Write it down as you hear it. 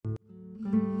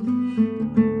Welcome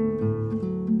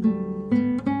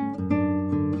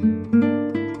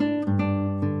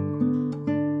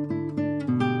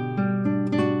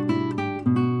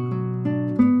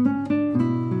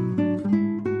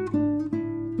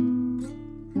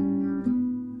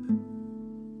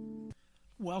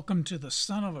to the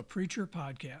Son of a Preacher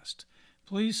podcast.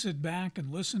 Please sit back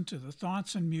and listen to the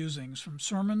thoughts and musings from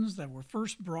sermons that were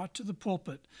first brought to the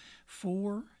pulpit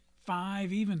 4,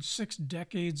 5, even 6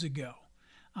 decades ago.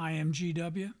 I am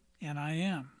GW, and I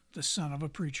am the Son of a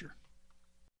Preacher.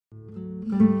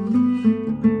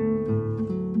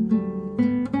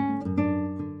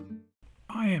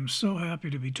 I am so happy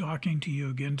to be talking to you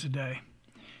again today.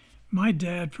 My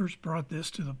dad first brought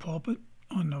this to the pulpit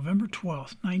on November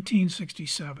 12,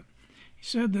 1967. He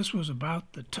said this was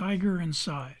about the tiger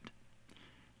inside.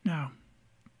 Now,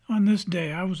 on this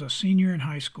day, I was a senior in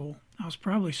high school. I was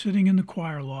probably sitting in the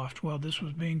choir loft while this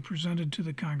was being presented to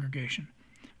the congregation.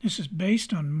 This is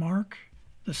based on Mark,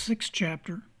 the 6th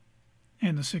chapter,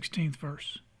 and the 16th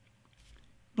verse.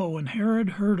 But when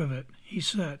Herod heard of it, he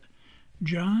said,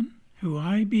 "John, who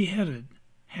I beheaded,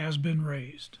 has been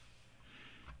raised."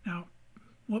 Now,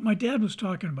 what my dad was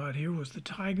talking about here was the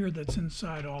tiger that's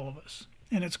inside all of us,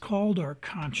 and it's called our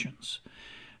conscience.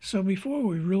 So before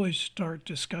we really start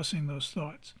discussing those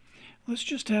thoughts, let's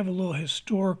just have a little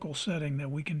historical setting that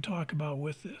we can talk about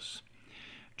with this.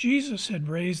 Jesus had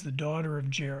raised the daughter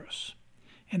of Jairus,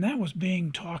 and that was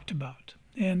being talked about,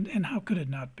 and how could it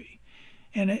not be?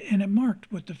 And it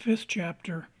marked with the 5th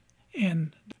chapter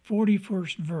and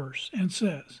 41st verse, and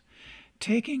says,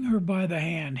 "Taking her by the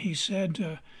hand, he said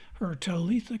to her,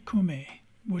 Talitha cumi,"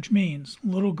 which means,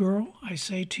 "Little girl, I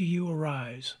say to you,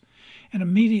 arise." And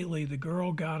immediately the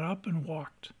girl got up and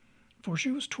walked, for she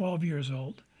was 12 years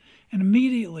old. And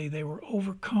immediately they were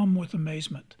overcome with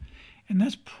amazement. And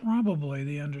that's probably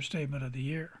the understatement of the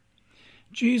year.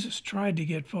 Jesus tried to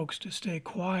get folks to stay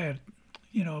quiet,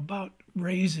 about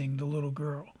raising the little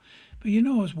girl. But you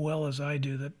know as well as I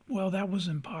do that, that was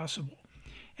impossible.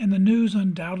 And the news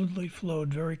undoubtedly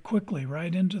flowed very quickly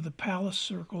right into the palace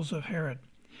circles of Herod.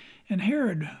 And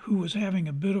Herod, who was having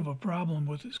a bit of a problem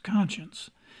with his conscience,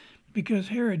 because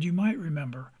Herod, you might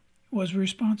remember, was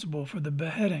responsible for the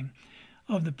beheading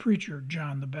of the preacher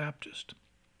John the Baptist.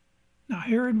 Now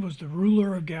Herod was the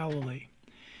ruler of Galilee,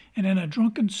 and in a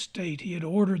drunken state he had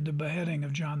ordered the beheading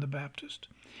of John the Baptist.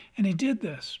 And he did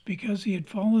this because he had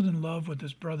fallen in love with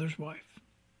his brother's wife.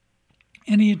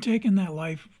 And he had taken that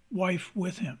wife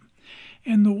with him,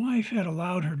 and the wife had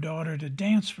allowed her daughter to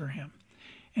dance for him.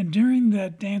 And during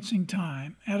that dancing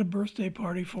time, at a birthday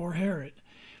party for Herod,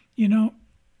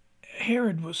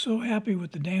 Herod was so happy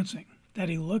with the dancing that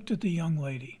he looked at the young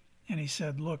lady and he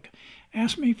said, "Look,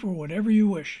 ask me for whatever you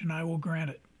wish and I will grant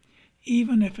it,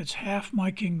 even if it's half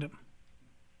my kingdom."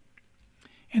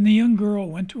 And the young girl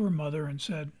went to her mother and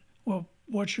said, "Well,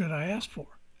 what should I ask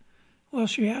for?" Well,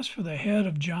 she asked for the head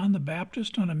of John the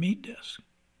Baptist on a meat dish.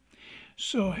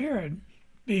 So Herod,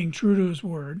 being true to his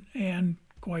word, and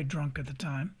quite drunk at the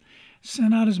time,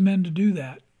 sent out his men to do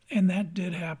that, and that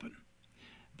did happen.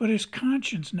 But his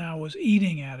conscience now was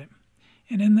eating at him,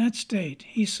 and in that state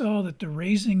he saw that the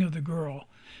raising of the girl,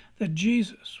 that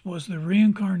Jesus was the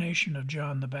reincarnation of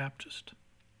John the Baptist.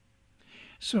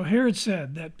 So Herod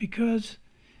said that because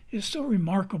it's so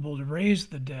remarkable to raise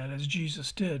the dead as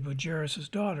Jesus did with Jairus'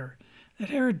 daughter, that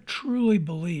Herod truly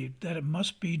believed that it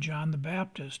must be John the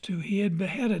Baptist who he had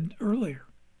beheaded earlier.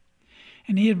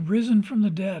 And he had risen from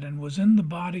the dead and was in the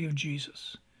body of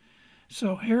Jesus.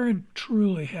 So Herod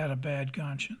truly had a bad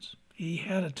conscience. He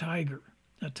had a tiger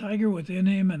within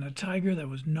him, and a tiger that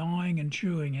was gnawing and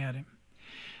chewing at him.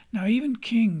 Now even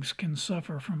kings can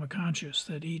suffer from a conscience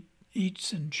that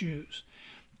eats and chews,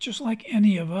 just like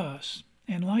any of us.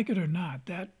 And like it or not,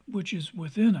 that which is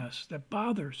within us that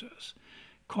bothers us,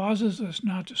 causes us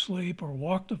not to sleep or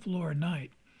walk the floor at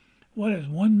night. What is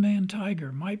one man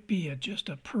tiger might be just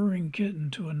a purring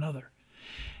kitten to another.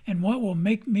 And what will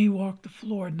make me walk the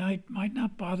floor at night might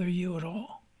not bother you at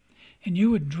all. And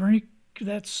you would drink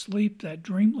that sleep, that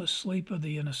dreamless sleep of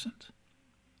the innocent.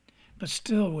 But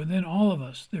still, within all of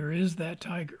us, there is that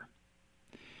tiger.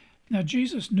 Now,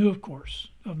 Jesus knew, of course,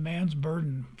 of man's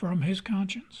burden from his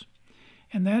conscience.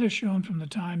 And that is shown from the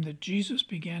time that Jesus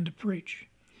began to preach,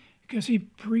 because he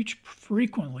preached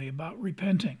frequently about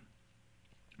repenting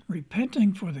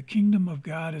for the kingdom of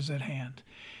God is at hand.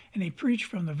 And he preached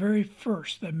from the very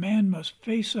first that man must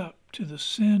face up to the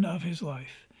sin of his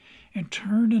life and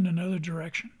turn in another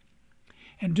direction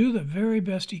and do the very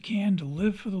best he can to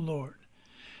live for the Lord.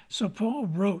 So Paul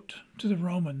wrote to the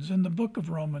Romans in the book of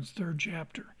Romans, 3rd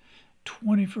chapter,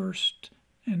 21st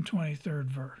and 23rd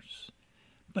verse.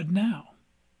 But now,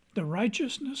 The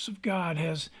righteousness of God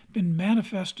has been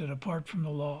manifested apart from the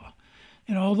law.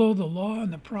 And although the law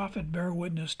and the prophet bear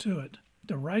witness to it,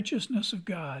 the righteousness of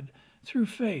God through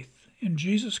faith in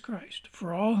Jesus Christ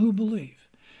for all who believe,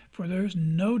 for there is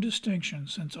no distinction,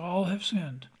 since all have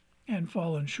sinned and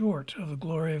fallen short of the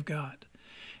glory of God,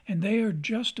 and they are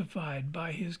justified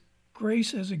by his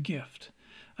grace as a gift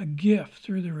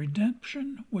through the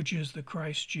redemption which is the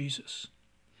Christ Jesus.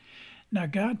 Now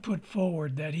God put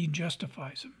forward that he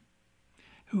justifies him.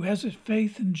 Who has a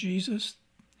faith in Jesus,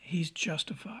 he's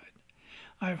justified.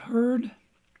 I've heard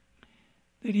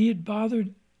that he had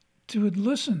bothered to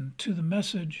listen to the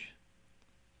message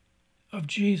of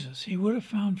Jesus. He would have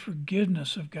found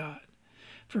forgiveness of God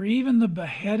for even the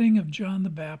beheading of John the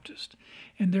Baptist,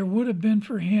 and there would have been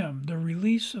for him the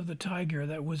release of the tiger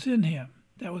that was in him,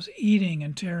 that was eating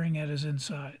and tearing at his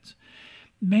insides.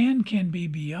 Man can be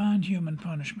beyond human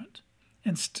punishment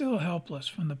and still helpless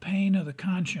from the pain of the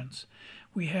conscience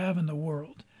we have in the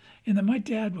world. And that my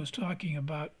dad was talking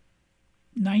about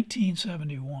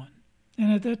 1971.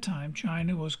 And at that time,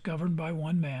 China was governed by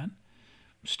one man,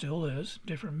 still is,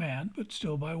 different man, but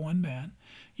still by one man.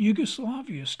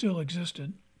 Yugoslavia still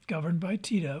existed, governed by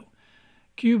Tito.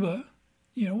 Cuba,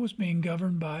 was being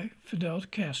governed by Fidel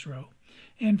Castro.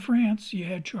 And France, you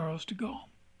had Charles de Gaulle.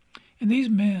 And these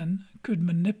men could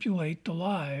manipulate the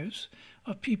lives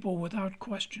of people without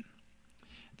question.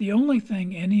 The only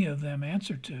thing any of them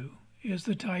answer to is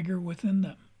the tiger within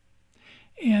them.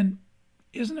 And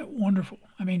isn't it wonderful?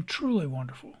 I mean, truly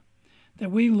wonderful,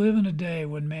 that we live in a day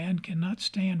when man cannot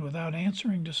stand without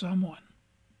answering to someone.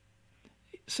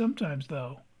 Sometimes,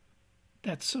 though,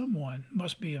 that someone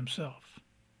must be himself.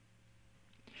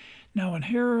 Now, when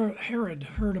Herod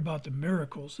heard about the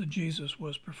miracles that Jesus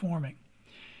was performing,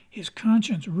 his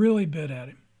conscience really bit at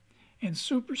him, and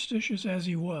superstitious as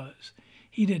he was,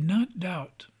 he did not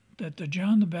doubt that the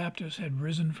John the Baptist had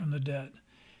risen from the dead.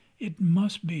 It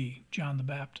must be John the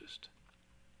Baptist.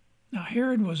 Now,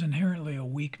 Herod was inherently a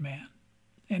weak man,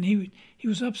 and he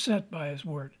was upset by his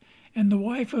word, and the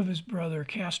wife of his brother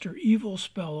cast her evil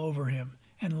spell over him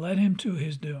and led him to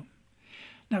his doom.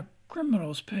 Now,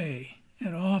 criminals pay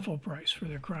an awful price for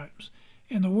their crimes,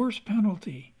 and the worst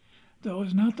penalty, though,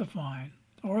 is not the fine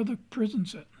or the prison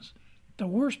sentence. The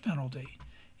worst penalty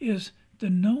is the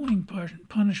knowing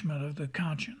punishment of the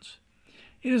conscience.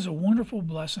 It is a wonderful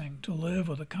blessing to live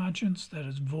with a conscience that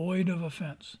is void of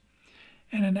offense.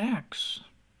 And in Acts,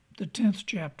 the 10th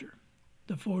chapter,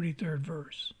 the 43rd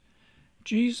verse,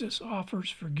 Jesus offers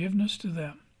forgiveness to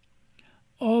them.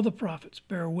 All the prophets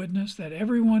bear witness that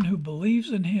everyone who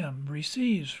believes in him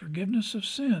receives forgiveness of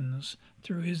sins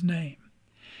through his name.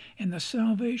 And the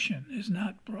salvation is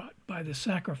not brought by the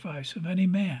sacrifice of any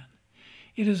man.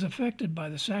 It is effected by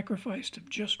the sacrifice of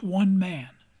just one man,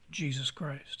 Jesus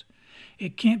Christ.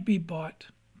 It can't be bought,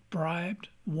 bribed,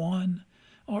 won,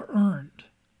 or earned.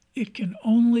 It can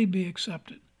only be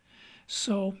accepted.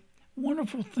 So,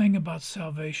 wonderful thing about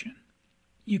salvation.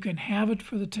 You can have it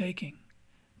for the taking,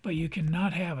 but you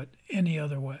cannot have it any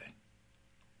other way.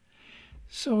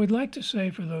 So we'd like to say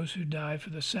for those who die for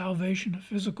the salvation of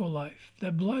physical life,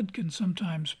 that blood can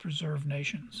sometimes preserve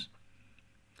nations.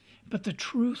 But the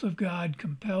truth of God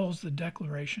compels the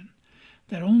declaration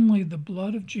that only the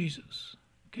blood of Jesus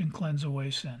can cleanse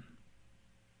away sin.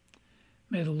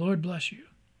 May the Lord bless you,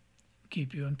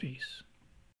 keep you in peace.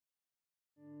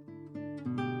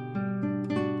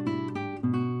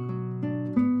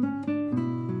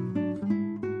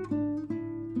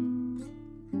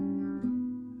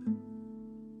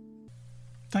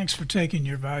 Thanks for taking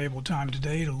your valuable time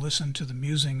today to listen to the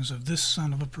musings of this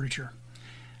son of a preacher.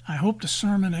 I hope the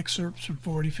sermon excerpts from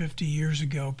 40-50 years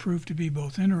ago proved to be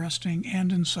both interesting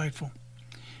and insightful.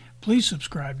 Please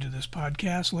subscribe to this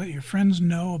podcast. Let your friends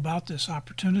know about this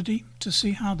opportunity to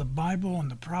see how the Bible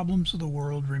and the problems of the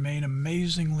world remain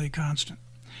amazingly constant.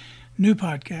 New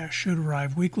podcasts should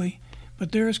arrive weekly,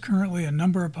 but there is currently a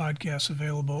number of podcasts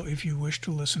available if you wish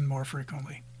to listen more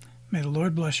frequently. May the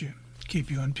Lord bless you.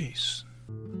 Keep you in peace.